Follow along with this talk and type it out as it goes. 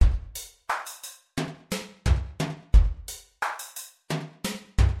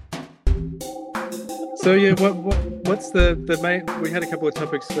So yeah, what's the main? We had a couple of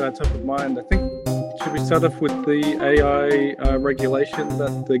topics top of mind. I think should we start off with the AI regulation,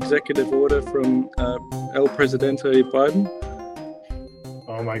 that the executive order from El Presidente Biden?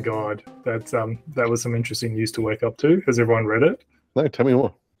 Oh my God, that was some interesting news to wake up to. Has everyone read it? No, tell me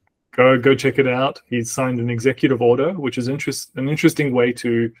more. Go check it out. He's signed an executive order, which is an interesting way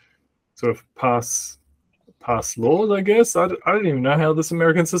to sort of pass laws, I guess. I don't even know how this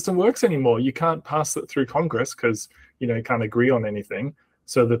American system works anymore. You can't pass it through Congress because you can't agree on anything.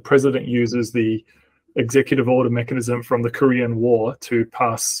 So the president uses the executive order mechanism from the Korean War to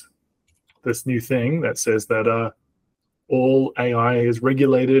pass this new thing that says that all AI is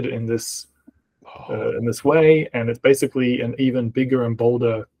regulated in this way, and it's basically an even bigger and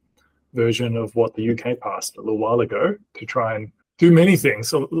bolder version of what the UK passed a little while ago to try and do many things.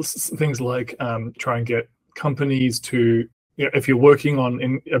 So things like try and get companies to, if you're working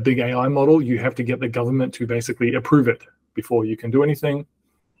on a big AI model, you have to get the government to basically approve it before you can do anything.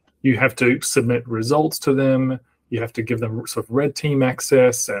 You have to submit results to them. You have to give them sort of red team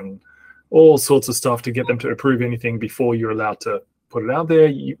access and all sorts of stuff to get them to approve anything before you're allowed to put it out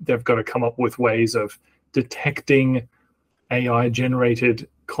there. They've got to come up with ways of detecting AI-generated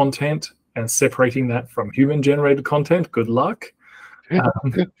content and separating that from human-generated content. Good luck.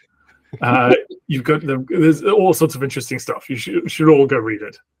 You've got there's all sorts of interesting stuff. You should all go read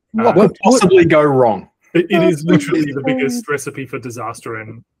it. What could possibly go wrong? It is literally the biggest recipe for disaster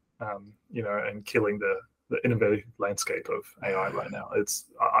and and killing the innovative landscape of AI right now.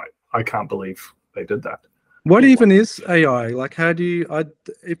 I can't believe they did that. What even is AI? Like, how do you?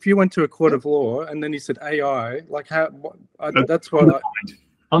 If you went to a court of law and then you said AI, like how? That's what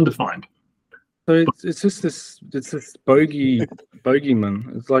undefined. So it's just this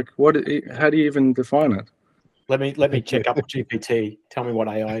bogeyman. It's like how do you even define it? Let me check up GPT. Tell me what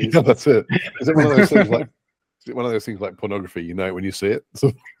AI is. Yeah, that's it. Is it one of those things like? Is it one of those things like pornography? You know it when you see it.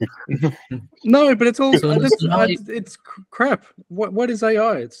 No, but it's all it's crap. What is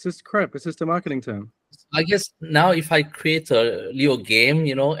AI? It's just crap. It's just a marketing term. I guess now if I create a little game,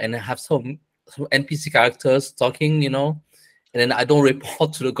 and I have some NPC characters talking, and then I don't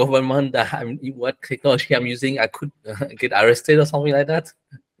report to the government that what technology I'm using, I could get arrested or something like that.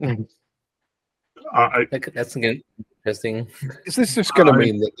 That's interesting. Is this just going to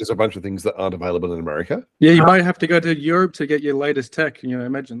mean that there's a bunch of things that aren't available in America? Yeah, you might have to go to Europe to get your latest tech.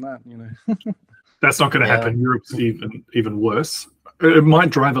 Imagine that. That's not going to happen. Europe's even worse. It might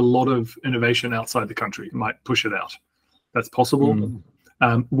drive a lot of innovation outside the country. It might push it out. That's possible.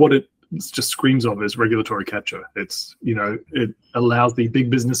 What it just screams of is regulatory capture. It's it allows the big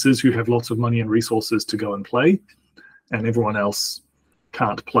businesses who have lots of money and resources to go and play, and everyone else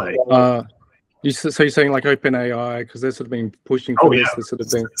can't play. So you're saying like OpenAI, because they've sort of been pushing for this sort of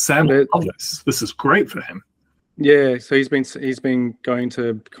thing. Sam loves this. This is great for him. Yeah, so he's been going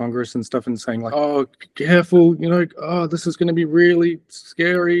to Congress and stuff and saying like, oh, careful, this is going to be really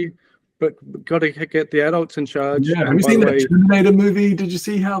scary, but we've got to get the adults in charge. Yeah, have you seen that Terminator movie? Did you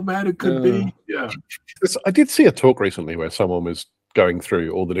see how bad it could be? Yeah. I did see a talk recently where someone was going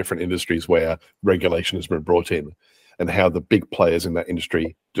through all the different industries where regulation has been brought in, and how the big players in that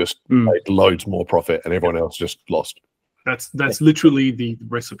industry just made loads more profit and everyone else just lost. That's literally the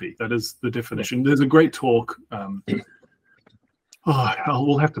recipe. That is the definition. There's a great talk.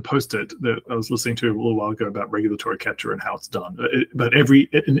 We'll have to post it, that I was listening to a little while ago about regulatory capture and how it's done. But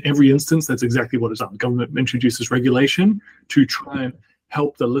in every instance, that's exactly what it's done. Government introduces regulation to try and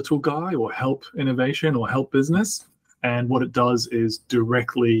help the little guy or help innovation or help business. And what it does is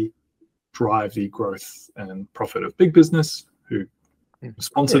directly drive the growth and profit of big business who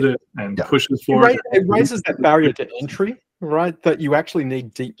sponsored it and pushes for it. It raises that barrier to entry, right? That you actually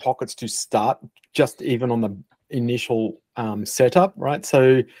need deep pockets to start, just even on the initial setup, right?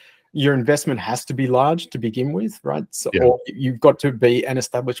 So your investment has to be large to begin with, right? So, or you've got to be an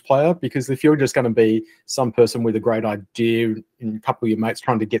established player, because if you're just going to be some person with a great idea and a couple of your mates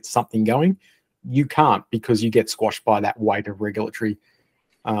trying to get something going, you can't, because you get squashed by that weight of regulatory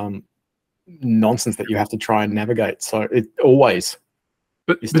nonsense that you have to try and navigate. So it always.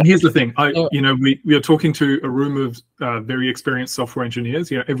 But here's the thing. We are talking to a room of very experienced software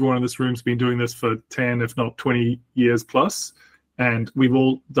engineers. Everyone in this room's been doing this for 10, if not 20 years plus, and we've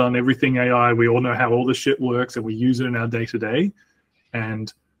all done everything AI. We all know how all this shit works, and we use it in our day to day.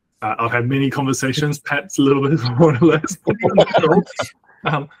 And I've had many conversations. Pat's a little bit more or less.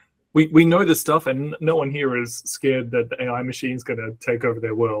 We know this stuff, and no one here is scared that the AI machine's going to take over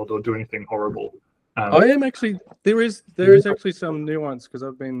their world or do anything horrible. I am actually there is actually some nuance because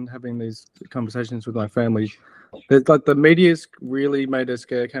I've been having these conversations with my family. There's like the media's really made a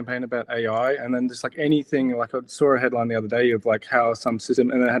scare campaign about AI, and then just like anything, like I saw a headline the other day of like how some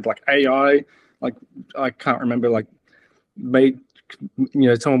system, and it had like AI, like I can't remember, like made, you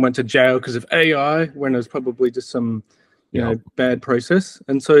know, someone went to jail because of AI when it was probably just some, you know, bad process.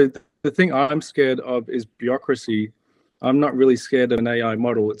 And so the thing I'm scared of is bureaucracy. I'm not really scared of an AI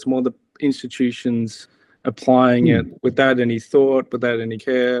model. It's more the institutions applying it without any thought, without any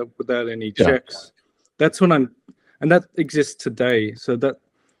care, without any checks. That's what I'm, and that exists today. So that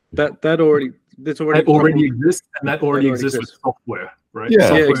already exists, and that already exists with software, right? Yeah,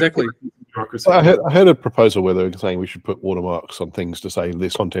 software, exactly. I heard a proposal where they were saying we should put watermarks on things to say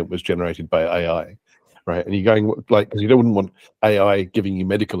this content was generated by AI, right? And you're going like, because you wouldn't want AI giving you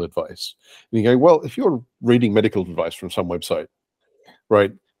medical advice. And you're going, well, if you're reading medical advice from some website,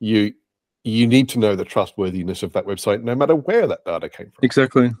 right, you need to know the trustworthiness of that website, no matter where that data came from.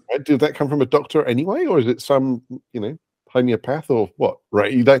 Exactly. Right? Did that come from a doctor anyway, or is it some, you know, homeopath or what?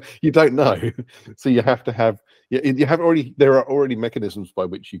 Right? You don't know. So you have to have. There are already mechanisms by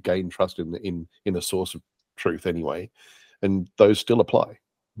which you gain trust in a source of truth anyway, and those still apply.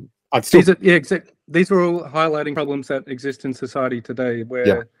 These are all highlighting problems that exist in society today.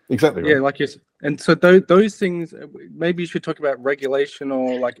 Where exactly. Right. Yeah, like you said. And so those things, maybe you should talk about regulation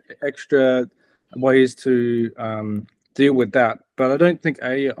or like extra ways to deal with that. But I don't think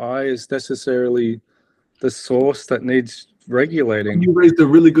AI is necessarily the source that needs regulating. You raised a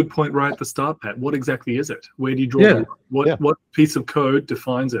really good point right at the start, Pat. What exactly is it? Where do you draw the line? What piece of code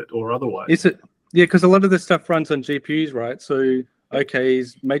defines it, or otherwise? Is it? Yeah, because a lot of this stuff runs on GPUs, right? So okay,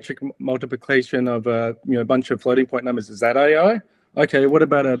 is matrix multiplication of a bunch of floating point numbers, is that AI? Okay, what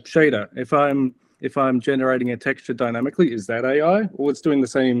about a shader? If I'm generating a texture dynamically, is that AI? Well, it's doing the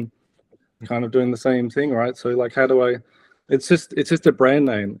same thing, right? So like, how do I? It's just a brand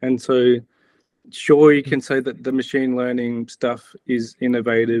name, and so sure, you can say that the machine learning stuff is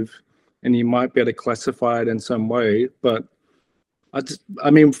innovative, and you might be able to classify it in some way, but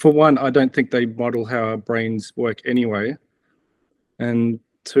I mean, for one, I don't think they model how our brains work anyway, and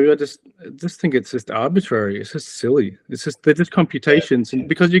two, I just think it's just arbitrary. It's just silly. They're just computations, and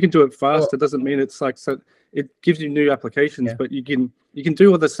because you can do it fast, it doesn't mean it's like so. It gives you new applications, but you can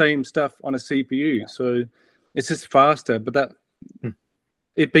do all the same stuff on a CPU. So it's just faster. But that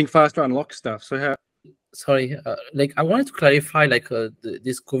it being faster unlocks stuff. So how? Sorry, like I wanted to clarify like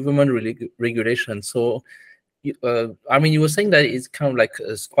this government regulation. So, I mean, you were saying that it's kind of like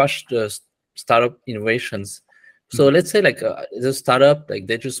squash the startup innovations. So let's say like the startup, like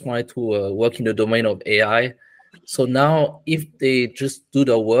they just wanted to work in the domain of AI. So now if they just do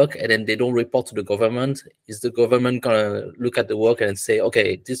the work and then they don't report to the government, is the government gonna look at the work and say,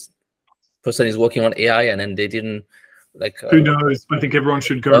 okay, this person is working on AI, and then they didn't like who knows? I think everyone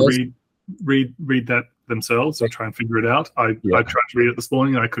should go read that themselves and try and figure it out. I tried to read it this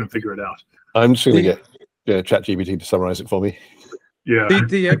morning and I couldn't figure it out. I'm just gonna get ChatGPT to summarize it for me. Yeah.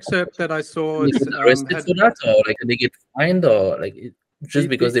 The excerpt that I saw is arrested for that, or like they get fined, or like just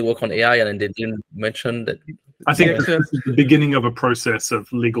because they work on AI and they didn't mention that. I think this is the beginning of a process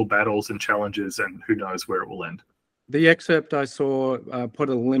of legal battles and challenges, and who knows where it will end. The excerpt I saw put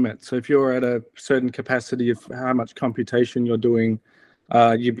a limit. So if you're at a certain capacity of how much computation you're doing,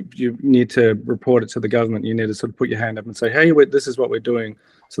 you need to report it to the government. You need to sort of put your hand up and say, hey, this is what we're doing.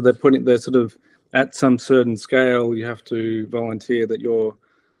 So they're sort of at some certain scale, you have to volunteer that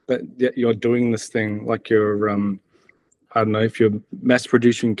you're doing this thing, like you're I don't know, if you're mass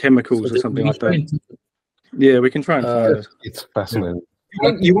producing chemicals or something like that. Yeah, we can try and find it. It's fascinating.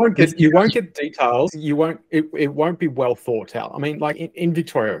 You won't get details. It won't be well thought out. I mean, like in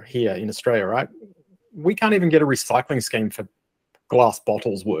Victoria here in Australia, right? We can't even get a recycling scheme for glass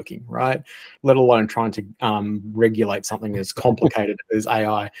bottles working, right? Let alone trying to regulate something as complicated as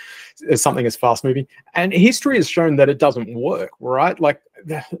AI, as something as fast moving. And history has shown that it doesn't work, right? Like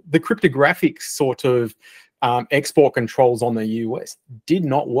the cryptographic sort of export controls on the US did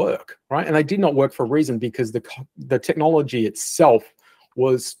not work, right? And they did not work for a reason, because the technology itself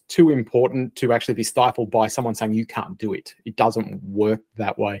was too important to actually be stifled by someone saying you can't do it. It doesn't work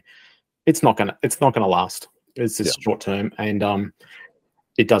that way. It's not gonna last. It's just short term, and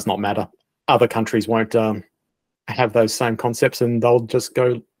it does not matter. Other countries won't have those same concepts, and they'll just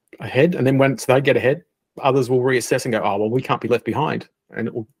go ahead. And then once they get ahead, others will reassess and go, "Oh, well, we can't be left behind," and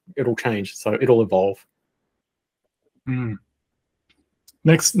it'll change. So it'll evolve.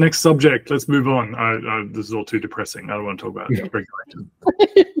 Next subject. Let's move on. This is all too depressing. I don't want to talk about regulation.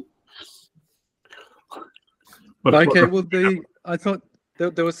 Okay. Well, I thought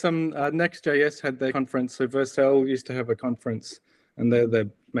there was some Next.js had their conference. So Vercel used to have a conference, and they're the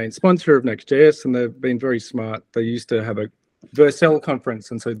main sponsor of Next.js, and they've been very smart. They used to have a Vercel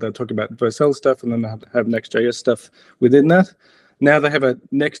conference, and so they'll talk about Vercel stuff, and then they'll have Next.js stuff within that. Now they have a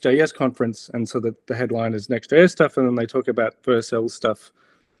Next.js conference, and so the headline is Next.js stuff, and then they talk about Vercel stuff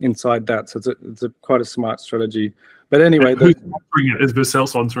inside that. So it's quite a smart strategy. But anyway, who's sponsoring it? Is Vercel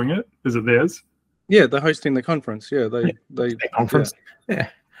sponsoring it? Is it theirs? Yeah, they're hosting the conference. Yeah, they conference. Yeah.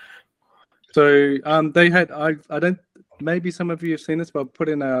 So they had I don't maybe some of you have seen this, but I'll put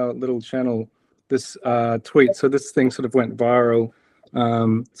in our little channel this tweet. So this thing sort of went viral.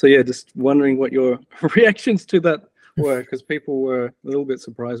 So yeah, just wondering what your reactions to that were, because people were a little bit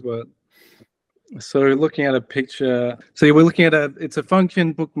surprised by it. So looking at a picture, so we're looking at it's a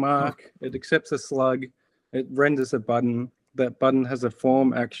function bookmark. It accepts a slug. It renders a button. That button has a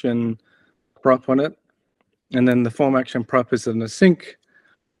form action prop on it, and then the form action prop is an async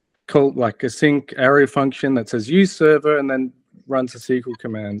called like async arrow function that says use server and then runs a SQL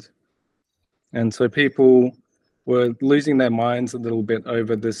command. And so people were losing their minds a little bit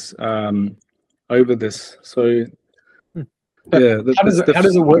over this. So yeah, how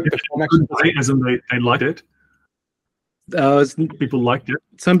does it work? As in they liked it. People liked it.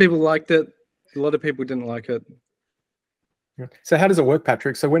 Some people liked it. A lot of people didn't like it. So how does it work,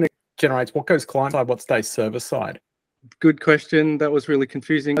 Patrick? So when it generates, what goes client side, what stays server side? Good question. That was really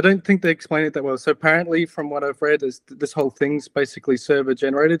confusing. I don't think they explained it that well. So apparently, from what I've read, is this whole thing's basically server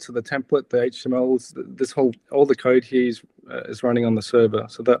generated. So the template, the HTMLs, all the code here is running on the server.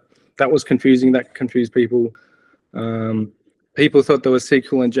 So that was confusing. That confused people. People thought there was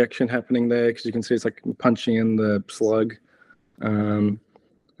SQL injection happening there, because you can see it's like punching in the slug. And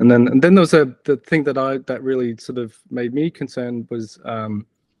then there was the thing that really sort of made me concerned was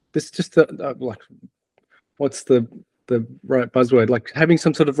this just like, what's the right buzzword? Like having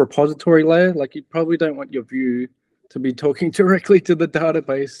some sort of repository layer. Like you probably don't want your view to be talking directly to the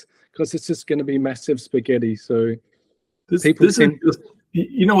database, because it's just going to be massive spaghetti. So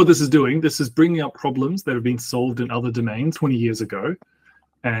you know what this is doing? This is bringing up problems that have been solved in other domains 20 years ago,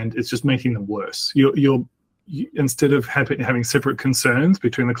 and it's just making them worse. Instead of having separate concerns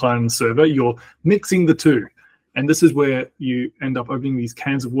between the client and the server, you're mixing the two. And this is where you end up opening these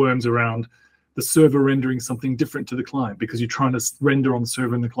cans of worms around the server rendering something different to the client, because you're trying to render on the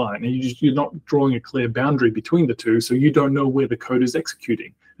server and the client, and you're not drawing a clear boundary between the two, so you don't know where the code is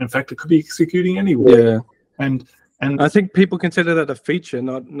executing. In fact, it could be executing anywhere. Yeah. And I think people consider that a feature,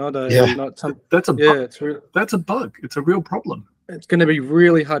 not some. That's a bug. That's a bug. It's a real problem. It's going to be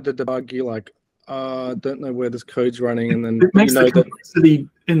really hard to debug. You like, I don't know where this code's running, and then it makes the complexity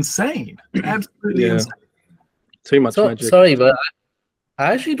insane. Absolutely insane. Too much magic. Sorry, but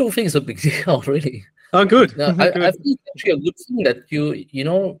I actually don't think it's a big deal, really. Oh, good. No, I think it's actually a good thing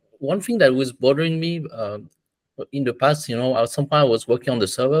that one thing that was bothering me in the past, at some point I was working on the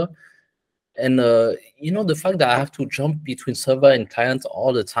server, and the fact that I have to jump between server and client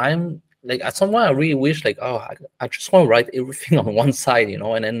all the time, like at some point I really wish, like, I just want to write everything on one side,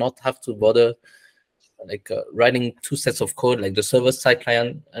 and then not have to bother writing two sets of code, like the server side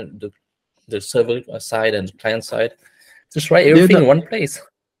client and the server side and the client side. Just write everything in one place.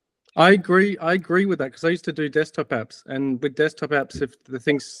 I agree with that, because I used to do desktop apps, and with desktop apps, if the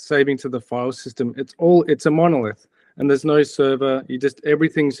thing's saving to the file system, it's a monolith, and there's no server.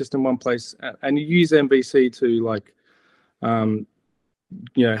 Everything's just in one place, and you use MVC to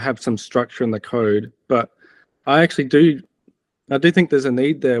have some structure in the code. But I do think there's a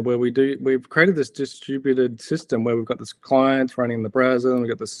need there where we've created this distributed system where we've got this client running in the browser, and we've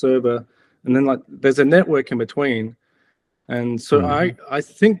got the server, and then there's a network in between. And so I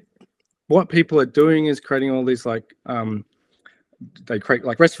think what people are doing is creating all these they create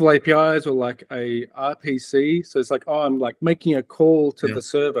like RESTful APIs or like a RPC. So it's like, I'm like making a call to the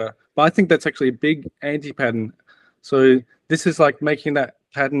server, but I think that's actually a big anti-pattern. So this is like making that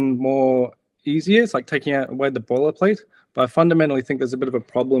pattern more easier. It's like taking away the boilerplate. But I fundamentally think there's a bit of a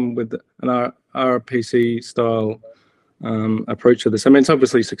problem with an RPC style approach to this. I mean, it's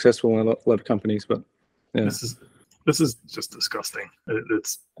obviously successful in a lot of companies, but yeah. This is just disgusting.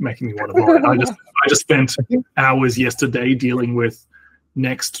 It's making me want to vomit. I just spent hours yesterday dealing with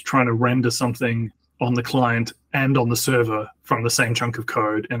Next trying to render something on the client and on the server from the same chunk of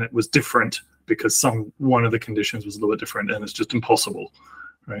code, and it was different because one of the conditions was a little bit different, and it's just impossible,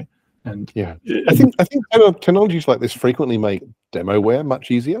 right? And yeah, I think technologies like this frequently make demoware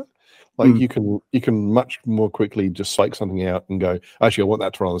much easier. Like you can much more quickly just psych something out and go, actually, I want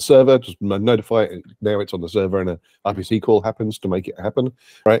that to run on the server, just notify it. Now it's on the server, and an RPC call happens to make it happen,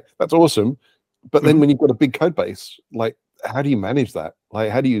 right? That's awesome. But then when you've got a big code base, like how do you manage that?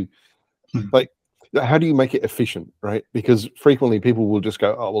 Like, how do you how do you make it efficient, right? Because frequently people will just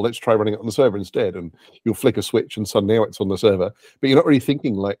go, oh, well, let's try running it on the server instead. And you'll flick a switch and suddenly now it's on the server. But you're not really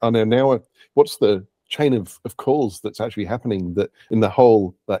thinking like, oh, no, now what's the chain of calls that's actually happening that in the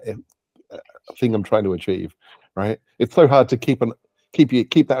whole thing I'm trying to achieve, right? It's so hard to keep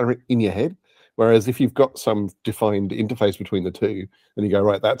that in your head. Whereas if you've got some defined interface between the two, and you go,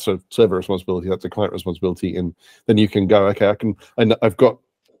 right, that's a server responsibility, that's a client responsibility, and then you can go, okay, I've got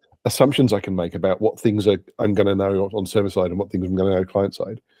assumptions I can make about what things I'm going to know on server side and what things I'm going to know client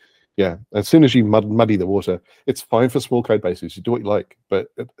side. Yeah, as soon as you muddy the water, it's fine for small code bases. You do what you like, but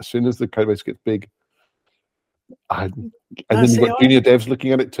as soon as the code base gets big, and then you've got junior devs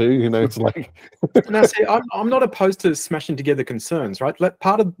looking at it too. You know, it's like. Now, see, I'm not opposed to smashing together concerns, right?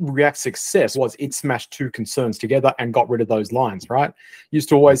 Part of React's success was it smashed two concerns together and got rid of those lines, right? You used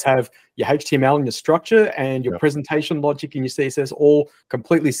to always have your HTML and your structure and your presentation logic and your CSS all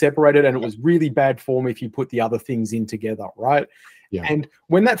completely separated, and it was really bad form if you put the other things in together, right? Yeah. And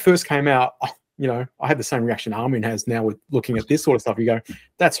when that first came out, you know, I had the same reaction Armin has now with looking at this sort of stuff. You go,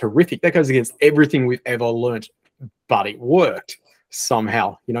 that's horrific. That goes against everything we've ever learned. But it worked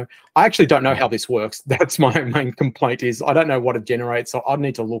somehow. You know, I actually don't know how this works. That's my main complaint is I don't know what it generates. So I'd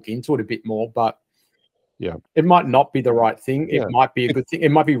need to look into it a bit more, but yeah, it might not be the right thing. It might be a good thing. It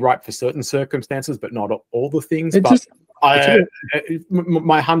might be right for certain circumstances, but not all the things. But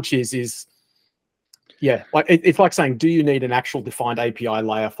my hunch is like it's like saying, do you need an actual defined API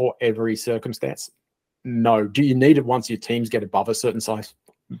layer for every circumstance? No. Do you need it once your teams get above a certain size?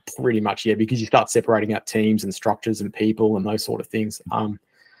 Pretty much, yeah, because you start separating out teams and structures and people and those sort of things. I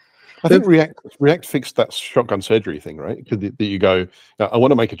think React fixed that shotgun surgery thing, right? Because you go, I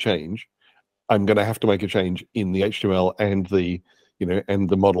want to make a change. I'm going to have to make a change in the HTML and the, you know, and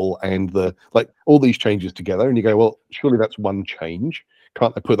the model and the all these changes together. And you go, well, surely that's one change.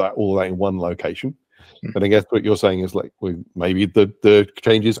 Can't I put all that in one location? But I guess what you're saying is maybe the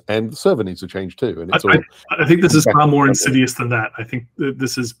changes and the server needs to change too. And it's I think this is far more insidious than that. I think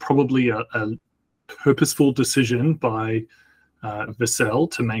this is probably a purposeful decision by Vercel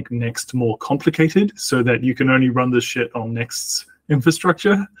to make Next more complicated so that you can only run this shit on Next's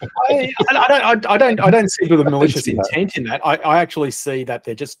infrastructure. I don't see the malicious intent in that. I actually see that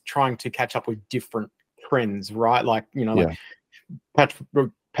they're just trying to catch up with different trends, right? Like, you know, like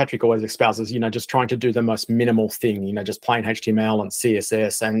Patrick always espouses, you know, just trying to do the most minimal thing, you know, just plain HTML and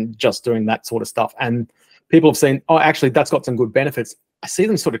CSS and just doing that sort of stuff. And people have seen, oh, actually, that's got some good benefits. I see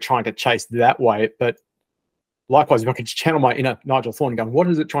them sort of trying to chase that way. But likewise, if I could channel my inner Nigel Thorne and go, what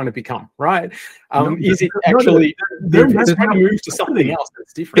is it trying to become, right? Is it actually trying to move to something else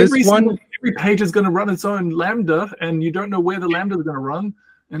that's different? Every page is going to run its own Lambda, and you don't know where the Lambda is going to run.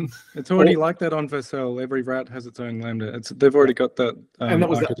 And it's already like that on Vercel. Every route has its own Lambda. They've already got that. And that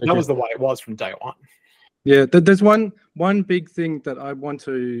was the way it was from day one. Yeah, there's one big thing that I want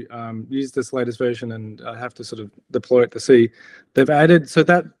to use this latest version, and I have to sort of deploy it to see. They've added, so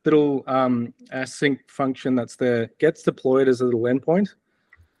that little async function that's there gets deployed as a little endpoint.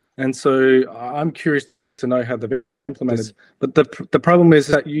 And so I'm curious to know how they've implemented. But the problem is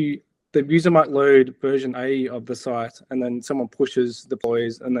that the user might load version A of the site, and then someone pushes,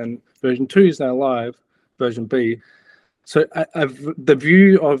 deploys, and then version 2 is now live, version B. So the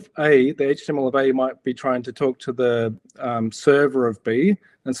view of A, the HTML of A, might be trying to talk to the server of B.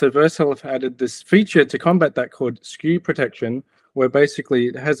 And so Vercel have added this feature to combat that called skew protection, where basically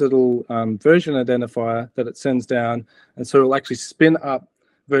it has a little version identifier that it sends down. And so it'll actually spin up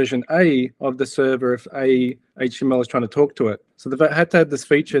version A of the server if A HTML is trying to talk to it. So they've had to have this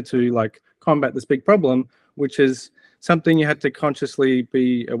feature to combat this big problem, which is something you had to consciously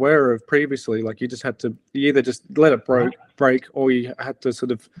be aware of previously. Like you either just let it break, or you had to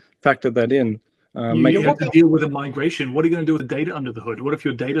sort of factor that in. You have to deal with a migration. What are you going to do with the data under the hood? What if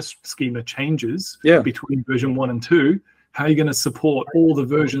your data schema changes between version 1 and 2? How are you going to support all the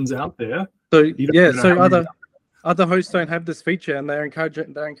versions out there? So other hosts don't have this feature, and they're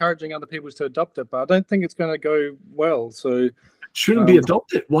encouraging other people to adopt it, but I don't think it's going to go well. So it shouldn't be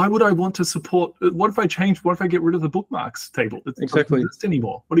adopted. Why would I want to support? What if I get rid of the bookmarks table? It doesn't exist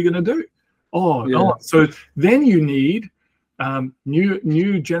anymore. What are you going to do? So then you need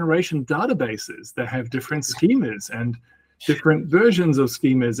new generation databases that have different schemas and different versions of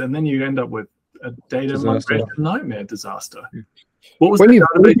schemas, and then you end up with a data migration nightmare disaster. What was the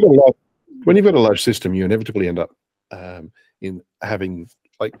database? When you've got a large system, you inevitably end up in having,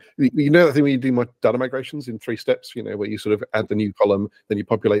 that thing when you do data migrations in 3 steps, where you sort of add the new column, then you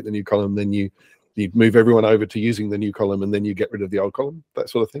populate the new column, then you move everyone over to using the new column, and then you get rid of the old column,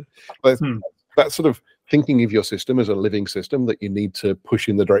 that sort of thing. That sort of thinking of your system as a living system that you need to push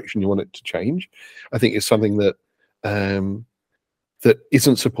in the direction you want it to change, I think is something that that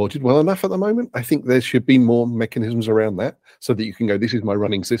isn't supported well enough at the moment. I think there should be more mechanisms around that so that you can go, this is my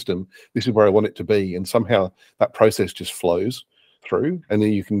running system, this is where I want it to be, and somehow that process just flows through, and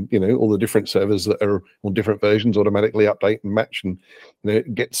then you can, all the different servers that are on different versions automatically update and match, and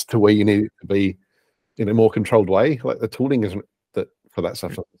it gets to where you need it to be in a more controlled way. Like the tooling isn't that for that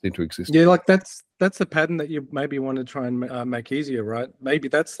stuff doesn't seem to exist. Yeah, like that's a pattern that you maybe want to try and make easier, right? Maybe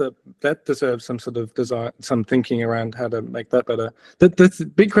that deserves some sort of design, some thinking around how to make that better.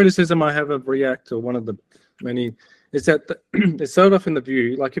 The big criticism I have of React, or one of the many, is that it started off in the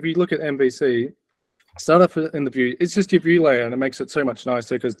view. Like if you look at MVC, start off in the view, it's just your view layer, and it makes it so much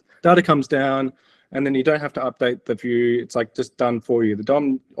nicer because data comes down, and then you don't have to update the view. It's like just done for you.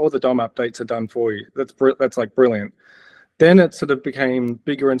 All the DOM updates are done for you. That's like brilliant. Then it sort of became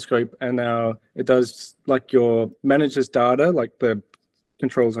bigger in scope, and now it does like your manager's data, like the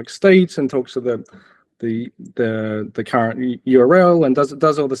controls like states, and talks to the current URL, and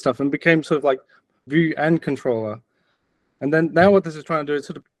does all the stuff, and became sort of like view and controller. And then now what this is trying to do is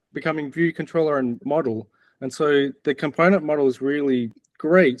sort of becoming view, controller, and model. And so the component model is really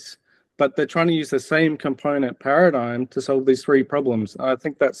great, but they're trying to use the same component paradigm to solve these three problems. I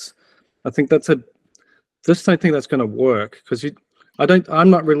think that's just don't think that's going to work, because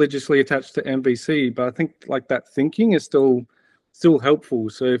I'm not religiously attached to MVC, but I think like that thinking is still helpful.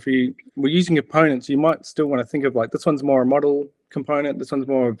 So if we're using components, you might still want to think of like, this one's more a model component, this one's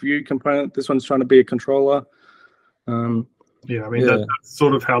more a view component, this one's trying to be a controller. Yeah, I mean, that's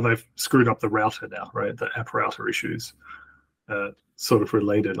sort of how they've screwed up the router now, right? The app router issues, sort of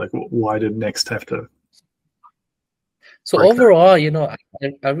related. Like, why did Next have to? So overall,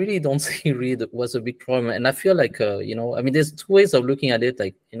 I really don't see really what's a big problem, and I feel like I mean, there's two ways of looking at it.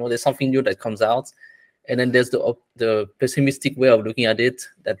 Like, there's something new that comes out, and then there's the pessimistic way of looking at it,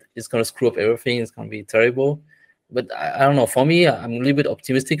 that it's going to screw up everything. It's going to be terrible. But I don't know. For me, I'm a little bit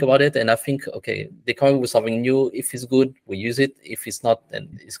optimistic about it, and I think, okay, they come up with something new. If it's good, we use it. If it's not,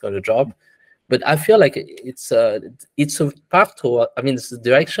 then it's got a job. But I feel like it's a path to. I mean, the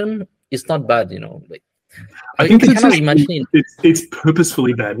direction is not bad. Like, I think it's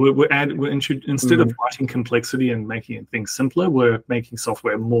purposefully bad. Instead of writing complexity and making things simpler, we're making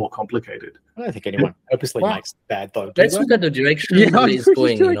software more complicated. I don't think anyone purposely makes it bad, though. Let's look at the direction it's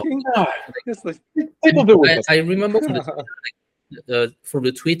going. People do it. I remember from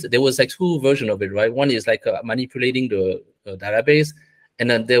the tweet, there was like two versions of it, right? One is like manipulating the database, and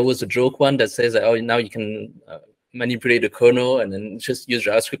then there was a joke one that says, oh, now you can manipulate the kernel and then just use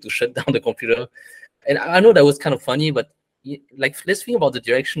JavaScript to shut down the computer. And I know that was kind of funny, but like, let's think about the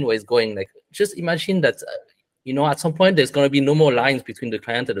direction where it's going. Like, just imagine that, at some point there's going to be no more lines between the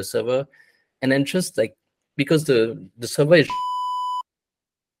client and the server, and then just like, because the server is.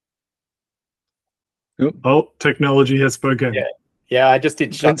 Oh, technology has spoken. Yeah, I just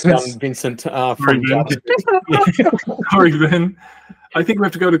did shut down Vincent from JavaScript. Sorry, Ben. I think we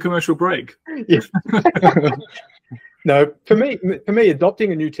have to go to commercial break. Yeah. No, for me,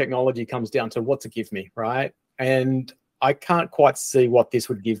 adopting a new technology comes down to what's it give me, right? And I can't quite see what this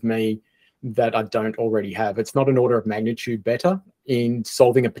would give me that I don't already have. It's not an order of magnitude better in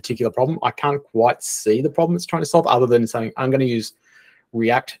solving a particular problem. I can't quite see the problem it's trying to solve, other than saying, I'm going to use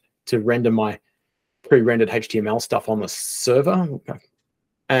React to render my pre-rendered HTML stuff on the server.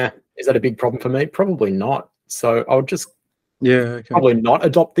 Is that a big problem for me? Probably not. So I'll just probably not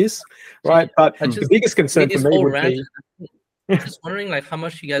adopt this, right? But the biggest concern for me would be. Just wondering, like, how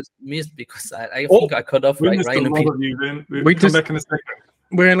much you guys missed, because I think I cut off right in the middle. We come back in a second.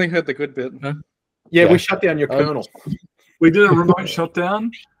 We only heard the good bit. Huh? Yeah, we shut down your kernel. We did a remote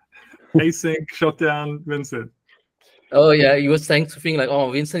shutdown, async shutdown, Vincent. Oh yeah, he was saying something like,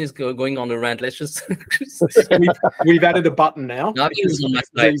 "Oh, Vincent is going on the rant. Let's just." We've added a button now. Now he's on my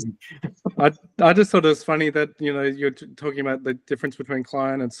side. I just thought it was funny that you're talking about the difference between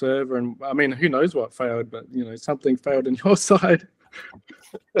client and server, and I mean, who knows what failed, but something failed on your side.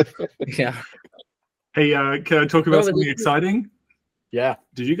 Yeah. Hey, can I talk about something exciting? Yeah.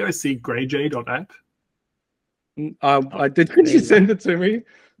 Did you guys see greyj.app? I did when you send it to me.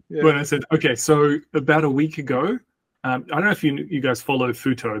 Yeah. When I said, okay, so about a week ago, I don't know if you guys follow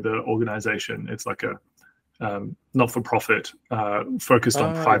Futo, the organization. It's like a not-for-profit focused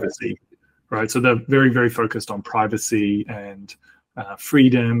on privacy, right? So they're very, very focused on privacy and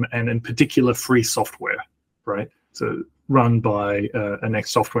freedom, and in particular, free software, right? So run by an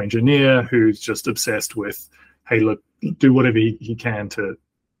ex-software engineer who's just obsessed with, hey, look, do whatever he can to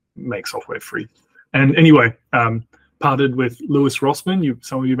make software free. And anyway, partnered with Lewis Rossman.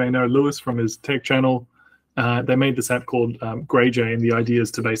 Some of you may know Lewis from his tech channel. They made this app called GreyJay, and the idea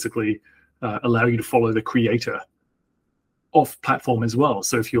is to basically allow you to follow the creator off platform as well.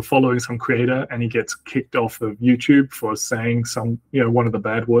 So if you're following some creator and he gets kicked off of YouTube for saying one of the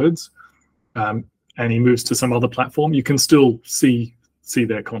bad words, and he moves to some other platform, you can still see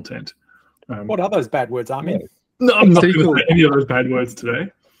their content. What are those bad words, Armin? No, I'm not going to say any of those bad words today.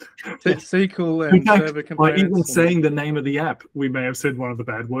 SQL and server components. By even saying the name of the app, we may have said one of the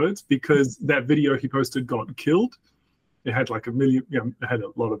bad words, because that video he posted got killed. It had like 1 million, it had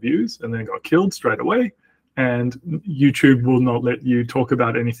a lot of views, and then got killed straight away. And YouTube will not let you talk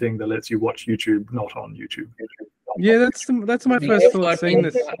about anything that lets you watch YouTube not on YouTube. Yeah, that's my first thought seeing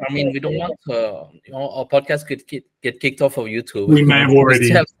this. I mean, we don't want our podcast could get kicked off of YouTube. We may have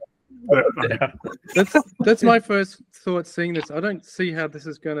already. That's my first thought seeing this. I don't see how this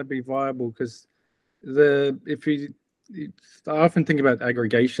is going to be viable, because I often think about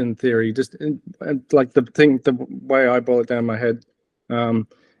aggregation theory, and like the way I boil it down in my head.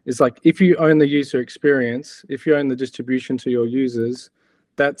 Is like, if you own the user experience, if you own the distribution to your users,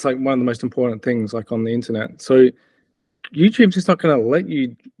 that's like one of the most important things, like on the internet. So YouTube's just not going to let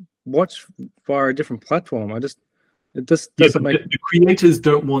you watch via a different platform. It just doesn't make. The creators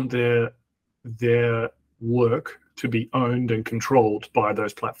don't want their work to be owned and controlled by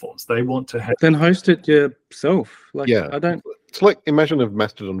those platforms. They want to have. Then host it yourself. Like, yeah, I don't. It's like, imagine a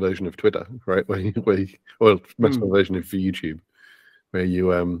Mastodon version of Twitter, right? Or Mastodon version for YouTube, where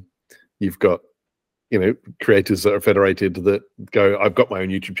you've got creators that are federated that go, I've got my own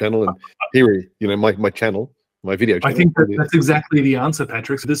YouTube channel, and here my channel, my video channel. I think that's exactly the answer,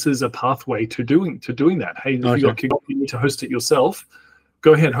 Patrick. So this is a pathway to doing that. Hey, if you got kicked off, you need to host it yourself.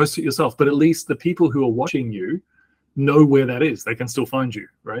 Go ahead, host it yourself. But at least the people who are watching you know where that is. They can still find you,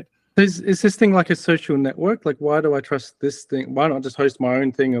 right? Is this thing like a social network? Like, why do I trust this thing? Why not just host my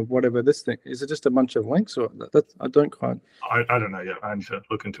own thing of whatever this thing? Is it just a bunch of links, or I don't quite. I don't know yet. I need to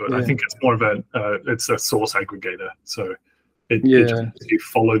look into it. Yeah. I think it's more of it's a source aggregator. So it just, you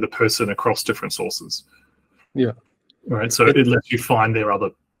follow the person across different sources. Yeah. Right. So it lets you find their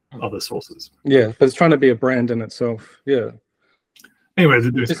other sources. Yeah, but it's trying to be a brand in itself. Yeah. Anyway,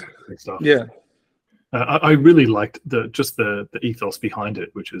 there's stuff. Yeah. I really liked the ethos behind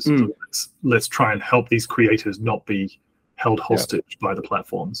it, which is let's try and help these creators not be held hostage by the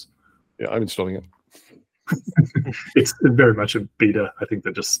platforms. Yeah, I'm installing it. It's very much a beta. I think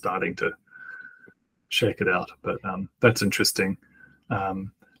they're just starting to shake it out, but that's interesting.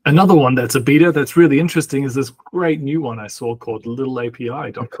 Another one that's a beta that's really interesting is this great new one I saw called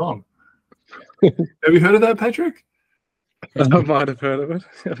littleapi.com. Have you heard of that, Patrick? I might have heard of it.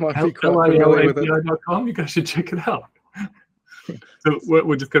 It might be quite familiar with it. littleapi.com. You guys should check it out. So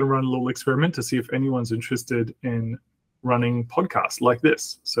we're just going to run a little experiment to see if anyone's interested in running podcasts like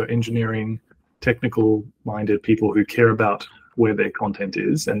this. So engineering, technical-minded people who care about where their content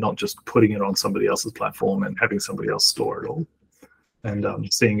is and not just putting it on somebody else's platform and having somebody else store it all. And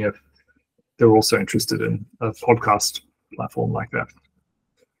seeing if they're also interested in a podcast platform like that.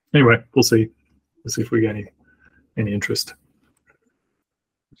 Anyway, we'll see. We'll see if we get any interest.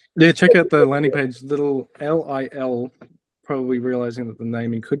 Yeah, check out the landing page, little LIL, probably realizing that the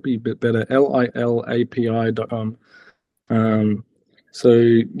naming could be a bit better, lilapi.com.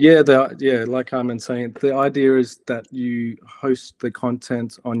 So like Armin saying, the idea is that you host the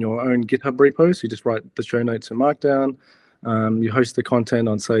content on your own GitHub repo. So you just write the show notes in Markdown. You host the content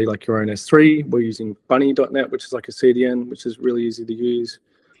on, say, like your own S3. We're using bunny.net, which is like a CDN, which is really easy to use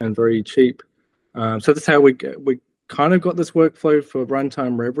and very cheap. So that's how we kind of got this workflow for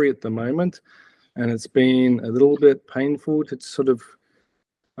Runtime Reverie at the moment. And it's been a little bit painful to sort of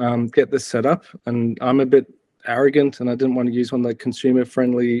get this set up. And I'm a bit arrogant, and I didn't want to use one of the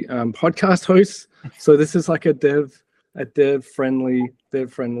consumer-friendly podcast hosts. So this is like a dev-friendly.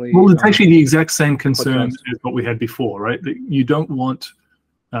 Well, it's actually the exact same concern as what we had before, right? That you don't want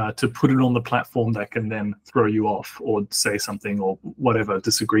to put it on the platform that can then throw you off or say something or whatever,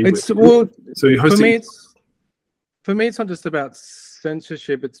 disagree with. Well, so you're hosting. For me, it's not just about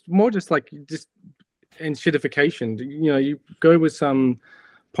censorship. It's more just like enshittification. You go with some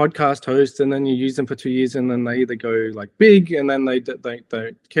podcast host and then you use them for 2 years and then they either go like big and then they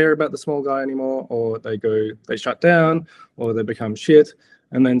don't care about the small guy anymore, or they shut down, or they become shit.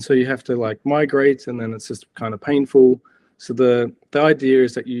 And then so you have to like migrate, and then it's just kind of painful. So the idea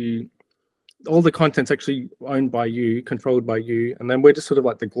is that all the content's actually owned by you, controlled by you, and then we're just sort of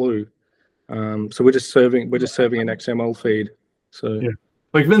like the glue. So we're just serving an XML feed. So yeah,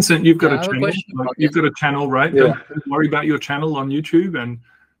 like Vincent, you've got a channel. You've got a channel, right? Yeah. Don't worry about your channel on YouTube, and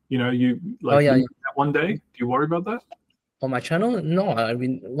you like that one day. Do you worry about that? On my channel, no. I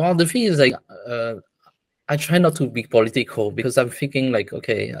mean, well, the thing is like, I try not to be political because I'm thinking like,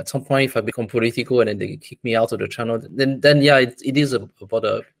 okay, at some point if I become political and then they kick me out of the channel, then yeah, it is about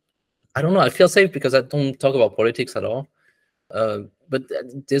a, I don't know, I feel safe because I don't talk about politics at all. But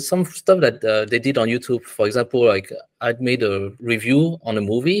there's some stuff that they did on YouTube. For example, like I'd made a review on a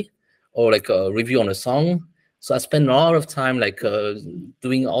movie or like a review on a song. So I spend a lot of time like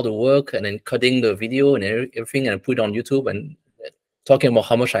doing all the work and then cutting the video and everything and put it on YouTube and talking about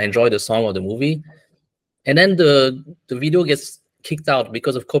how much I enjoy the song or the movie. And then the video gets kicked out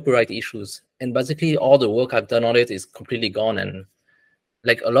because of copyright issues. And basically all the work I've done on it is completely gone. And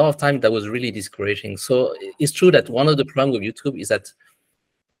like a lot of times that was really discouraging. So it's true that one of the problems with YouTube is that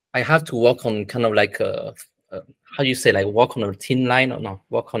I have to walk on kind of like how do you say, like walk on a thin line or no,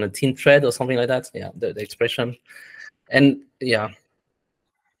 walk on a thin thread or something like that. Yeah, the expression. And yeah.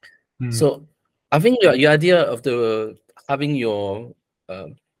 So I think your idea of having your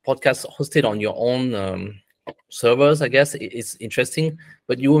podcast hosted on your own servers, I guess, is interesting.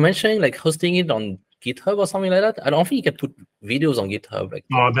 But you were mentioning like hosting it on GitHub or something like that. I don't think you can put videos on GitHub. Like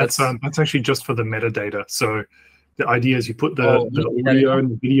that's actually just for the metadata. So the idea is you put the audio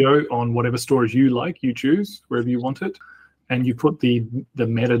and the video on whatever storage you like, you choose wherever you want it, and you put the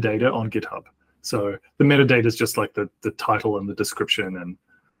metadata on GitHub. So the metadata is just like the title and the description and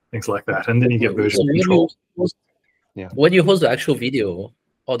things like that, and then you get version control. Where do you host the actual video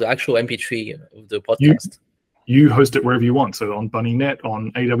or the actual MP3 of the podcast? You host it wherever you want. So on BunnyNet,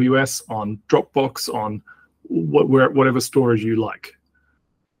 on AWS, on Dropbox, on whatever storage you like.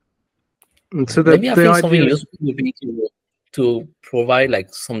 And so maybe I think something useful would be to provide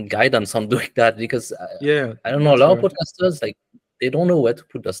like some guidance on doing that, because I don't know, a lot of podcasters, like they don't know where to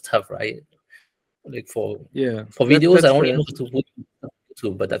put the stuff, right? Like for videos, I only know to put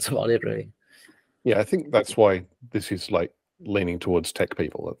YouTube, but that's about it, really. Yeah, I think that's why this is like leaning towards tech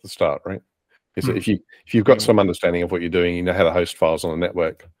people at the start, right? Is that if you've got some understanding of what you're doing, you know how to host files on a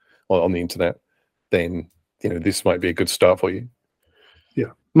network or on the internet, then this might be a good start for you.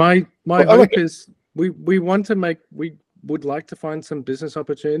 Yeah. My hope is we would like to find some business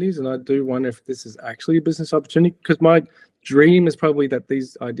opportunities, and I do wonder if this is actually a business opportunity, because my dream is probably that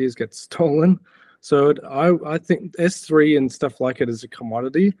these ideas get stolen. So I think S3 and stuff like it is a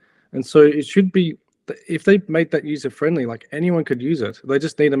commodity, and so it should be, if they made that user friendly, like anyone could use it. They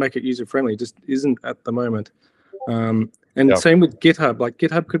just need to make it user friendly. It just isn't at the moment. Same with GitHub. Like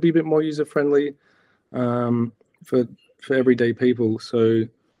GitHub could be a bit more user friendly for everyday people. So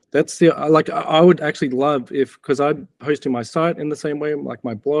that's I would actually love if, because I'm hosting my site in the same way, like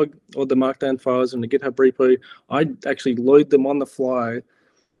my blog or the Markdown files in the GitHub repo, I'd actually load them on the fly,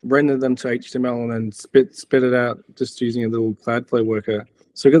 render them to HTML, and then spit it out just using a little Cloudflare worker.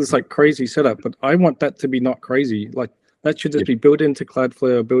 So we've got this like crazy setup, but I want that to be not crazy. Like that should just be built into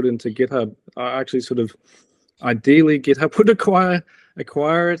Cloudflare or built into GitHub. I actually sort of, ideally GitHub would acquire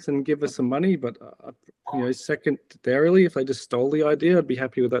it and give us some money, but secondarily, if they just stole the idea, I'd be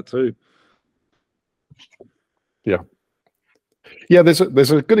happy with that too. Yeah, there's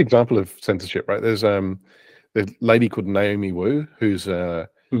a good example of censorship, right? There's the lady called Naomi Wu, who's her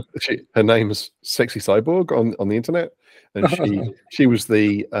name's Sexy Cyborg on the internet, and she was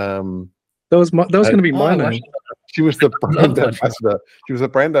the that was going to be my name. She was the brand ambassador. She was a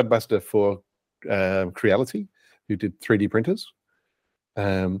brand ambassador for Creality, who did 3D printers.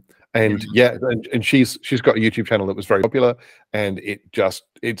 And she's got a YouTube channel that was very popular, and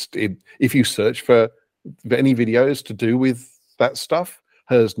if you search for any videos to do with that stuff,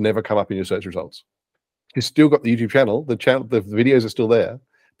 hers never come up in your search results. She's still got the YouTube channel. The videos are still there,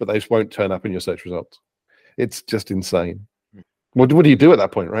 but they just won't turn up in your search results. It's just insane. What do you do at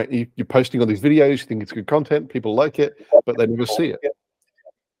that point, right? You're posting all these videos, you think it's good content, people like it, but they never see it.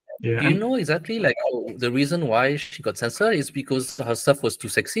 Yeah. Do you know exactly like the reason why she got censored is because her stuff was too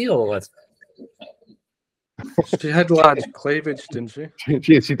sexy, or what? She had large cleavage, didn't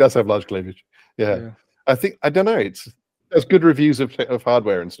she? She does have large cleavage. Yeah. I don't know. There's good reviews of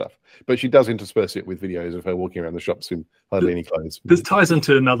hardware and stuff, but she does intersperse it with videos of her walking around the shops in hardly any clothes. This ties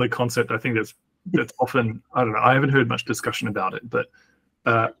into another concept I think that's often, I don't know, I haven't heard much discussion about it, but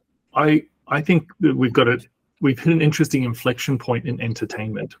I think that we've hit an interesting inflection point in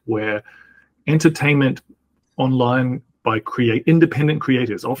entertainment, where entertainment online by independent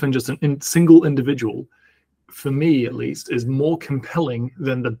creators, often just a single individual, for me at least, is more compelling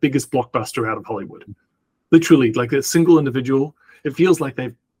than the biggest blockbuster out of Hollywood. Literally, like a single individual, it feels like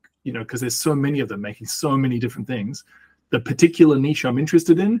they've, because there's so many of them making so many different things. The particular niche I'm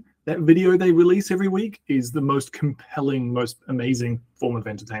interested in, that video they release every week is the most compelling, most amazing form of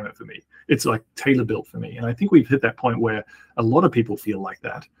entertainment for me. It's like tailor-built for me. And I think we've hit that point where a lot of people feel like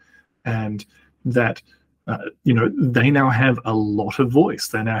that. And that you know, they now have a lot of voice.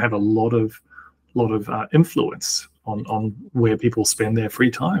 They now have a lot of influence on where people spend their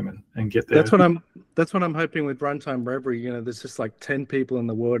free time and get their. That's what I'm hoping with Runtime Reverie. You know, there's just like 10 people in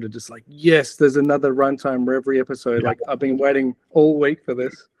the world are just like, yes, there's another Runtime Reverie episode. Yeah. Like I've been waiting all week for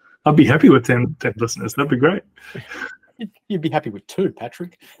this. I'd be happy with 10 listeners. That'd be great. You'd be happy with 2,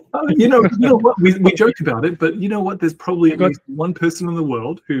 Patrick. You know what? We joke about it, but you know what? There's probably at least one person in the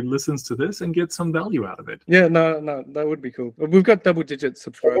world who listens to this and gets some value out of it. Yeah, no, that would be cool. We've got double-digit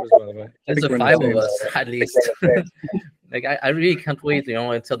subscribers, by the way. There's 5 of us at least. Like I really can't wait, you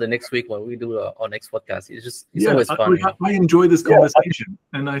know, until the next week when we do our next podcast. It's always fun. I enjoy this conversation,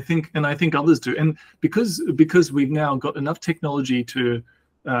 and I think others do. And because we've now got enough technology to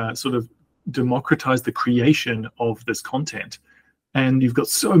sort of democratize the creation of this content, and you've got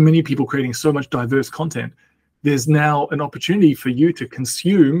so many people creating so much diverse content, there's now an opportunity for you to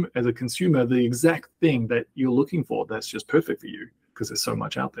consume, as a consumer, the exact thing that you're looking for that's just perfect for you, because there's so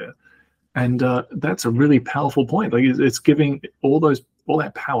much out there. And that's a really powerful point. Like it's giving all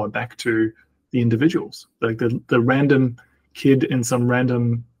that power back to the individuals. Like the random kid in some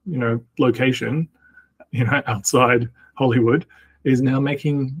random, you know, location, you know, outside Hollywood is now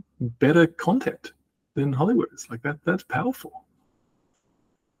making better content than Hollywood is. Like that's powerful.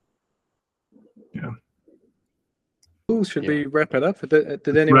 Yeah. Cool. Should we wrap it up?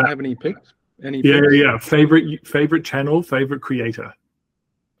 Did anyone have any picks? Yeah. Favorite channel, favorite creator.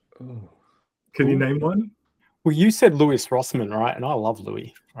 Oh, can you name one? Well, you said Louis Rossmann, right? And I love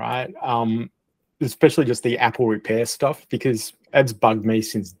Louis, right? Especially just the Apple repair stuff, because it's bugged me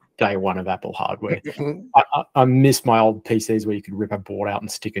since day one of Apple hardware. I miss my old PCs where you could rip a board out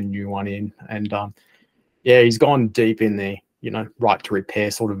and stick a new one in. And yeah, he's gone deep in the, you know, right to repair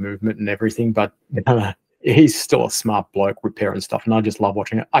sort of movement and everything. But he's still a smart bloke repairing stuff. And I just love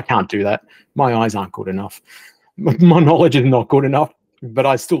watching it. I can't do that. My eyes aren't good enough. My knowledge is not good enough. But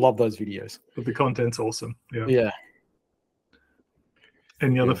I still love those videos. But the content's awesome. Yeah. Yeah.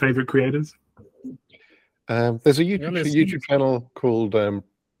 Any other favorite creators? There's a YouTube channel called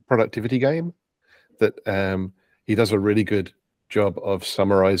Productivity Game that he does a really good job of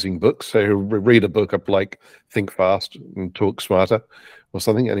summarizing books. So he'll read a book up like Think Fast and Talk Smarter or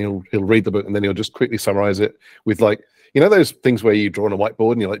something, and he'll read the book and then he'll just quickly summarize it with, like, you know, those things where you draw on a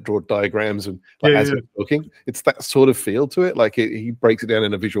whiteboard and you like draw diagrams and like, as he's talking, it's that sort of feel to it. Like he breaks it down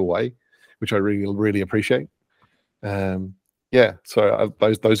in a visual way, which I really appreciate. Yeah, so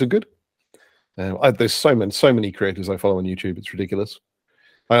those are good. There's so many creators I follow on YouTube. It's ridiculous.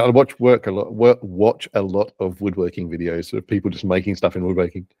 I watch a lot of woodworking videos of people just making stuff in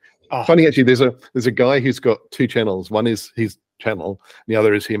woodworking. Oh. Funny, actually, there's a guy who's got 2 channels. One is his channel, the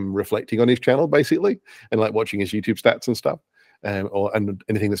other is him reflecting on his channel, basically, and like watching his YouTube stats and stuff, and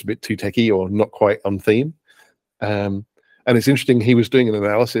anything that's a bit too techie or not quite on theme. And it's interesting. He was doing an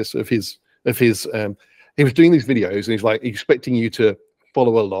analysis of his. He was doing these videos, and he's like expecting you to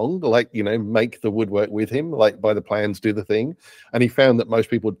follow along, like, you know, make the woodwork with him, like by the plans, do the thing. And he found that most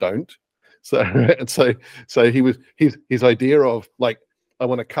people don't. So his idea of like, I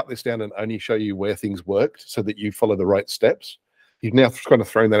want to cut this down and only show you where things worked so that you follow the right steps. He's now kind of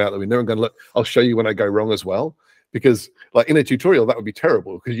thrown that out the window and gone, look, I'll show you when I go wrong as well. Because like in a tutorial, that would be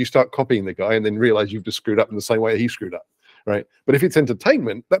terrible, because you start copying the guy and then realize you've just screwed up in the same way he screwed up. Right. But if it's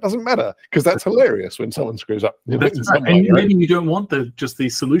entertainment, that doesn't matter, because that's hilarious when someone screws up. That's right. And maybe you don't want just the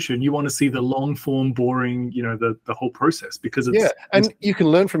solution. You want to see the long form, boring, you know, the whole process, because it's, and you can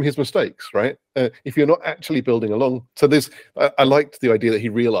learn from his mistakes, right? If you're not actually building along. So I liked the idea that he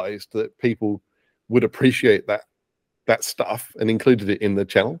realized that people would appreciate that stuff and included it in the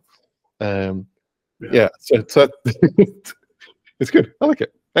channel. So it's good. I like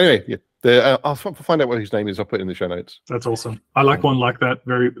it. Anyway, yeah. I'll find out what his name is. I'll put it in the show notes. That's awesome. I like one like that,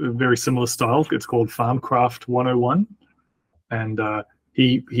 very similar style. It's called Farmcraft 101, and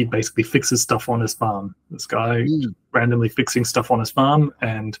he basically fixes stuff on his farm. This guy randomly fixing stuff on his farm,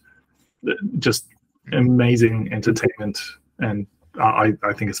 and just amazing entertainment. And I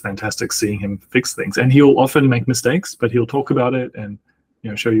think it's fantastic seeing him fix things. And he'll often make mistakes, but he'll talk about it and, you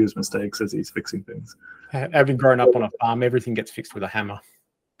know, show you his mistakes as he's fixing things. Having grown up on a farm, everything gets fixed with a hammer.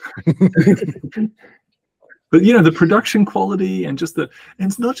 But you know, the production quality and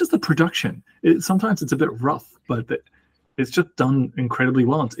it's not just the production. Sometimes it's a bit rough, but it's just done incredibly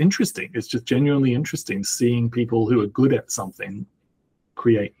well. It's interesting. It's just genuinely interesting seeing people who are good at something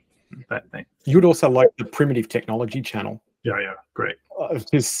create that thing. You'd also like the Primitive Technology channel. Yeah, great.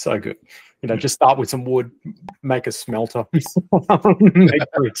 It's so good. You know, just start with some wood, make a smelter, make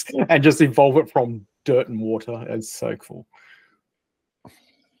bricks, and just evolve it from dirt and water. It's so cool.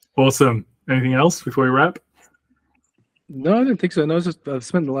 Awesome. Anything else before we wrap? No, I don't think so. No, I've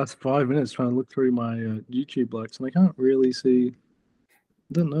spent the last 5 minutes trying to look through my YouTube likes, and I can't really see.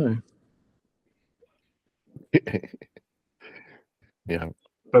 I don't know. Yeah.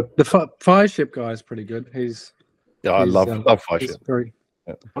 But the Fireship guy is pretty good. I love Fireship. Very...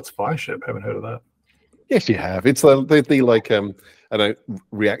 What's Fireship? Haven't heard of that. Yes, you have. It's the like I don't know,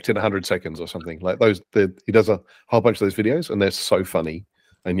 react in 100 seconds or something like those. He does a whole bunch of those videos, and they're so funny,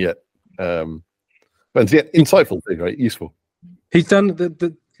 and yet, but yet insightful too, right? Useful. He's done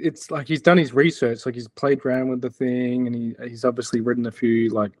it's like he's done his research, like he's played around with the thing, and he's obviously written a few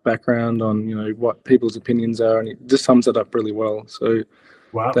like background on what people's opinions are, and he just sums it up really well. So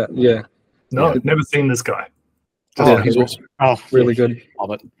wow, I've never seen this guy. He's awesome. Really good.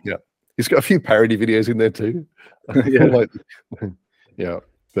 Love it. Yeah, he's got a few parody videos in there too.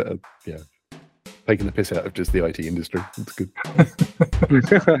 Taking the piss out of just the IT industry. It's good.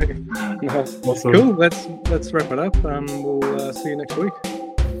 Awesome. Cool. Let's wrap it up. We'll see you next week.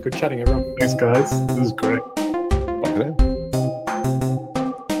 Good chatting, everyone. Thanks, guys. This is great. Bye for now.